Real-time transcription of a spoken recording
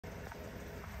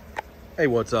Hey,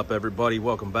 what's up everybody?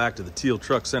 Welcome back to the Teal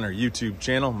Truck Center YouTube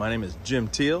channel. My name is Jim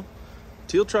Teal.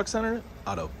 Teal Truck Center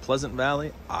out of Pleasant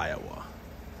Valley, Iowa.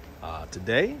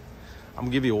 Today, I'm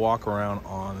gonna give you a walk around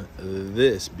on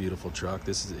this beautiful truck.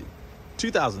 This is a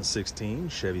 2016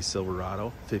 Chevy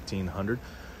Silverado 1500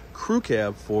 crew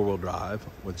cab 4-wheel drive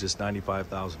with just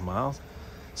 95,000 miles.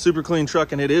 Super clean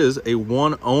truck, and it is a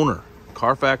one owner,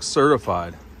 Carfax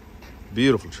certified.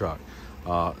 Beautiful truck.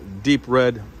 Deep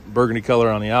red burgundy color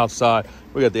on the outside.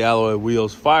 We got the alloy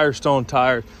wheels, Firestone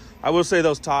tires. I will say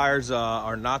those tires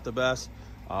are not the best.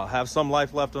 Have some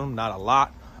life left on them, not a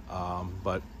lot,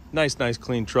 but nice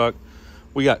clean truck.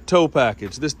 We got tow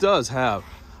package. This does have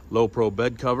low pro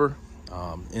bed cover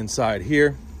inside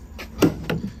here.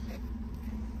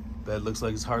 Bed looks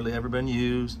like it's hardly ever been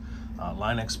used.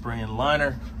 Line-X spray and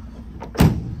liner.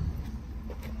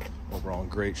 Overall in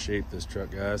great shape, this truck,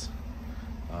 guys.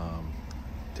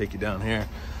 Take you down here.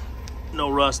 No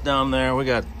rust down there. We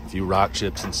got a few rock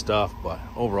chips and stuff, but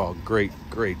overall great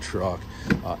truck.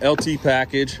 LT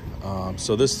package.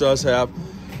 So this does have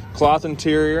cloth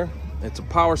interior. It's a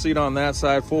power seat on that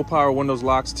side, full power windows,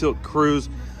 locks, tilt cruise,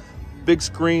 big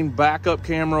screen backup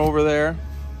camera over there.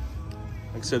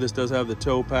 Like I said, this does have the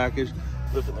tow package.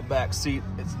 Look at the back seat.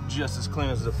 It's just as clean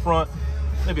as the front.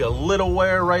 Maybe a little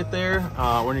wear right there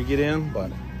when you get in,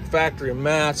 but factory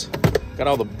mats. Got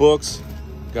all the books.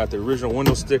 Got the original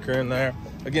window sticker in there.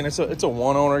 Again, it's a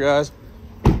one owner, guys.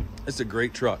 It's a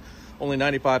great truck. Only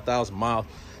 95,000 miles.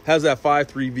 Has that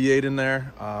 5.3 V8 in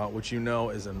there, which you know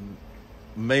is an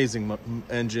amazing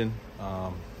engine.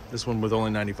 This one with only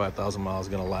 95,000 miles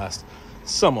is gonna last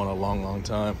somewhat a long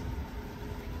time.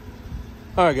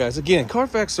 All right, guys, again,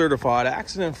 Carfax certified,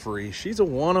 accident free. She's a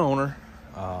one owner.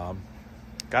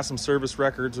 Got some service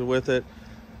records with it.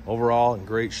 Overall in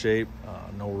great shape,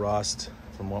 no rust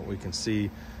from what we can see.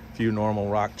 A few normal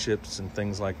rock chips and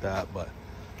things like that, but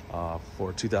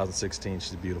for 2016,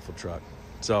 she's a beautiful truck.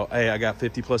 So, hey, I got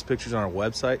 50 plus pictures on our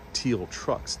website,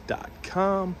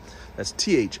 tealtrucks.com. That's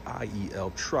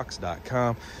THIEL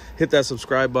trucks.com. Hit that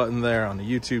subscribe button there on the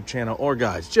YouTube channel, or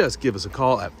guys, just give us a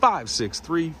call at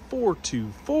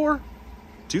 563-424-2000.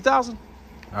 All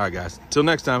right, guys, till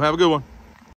next time, have a good one.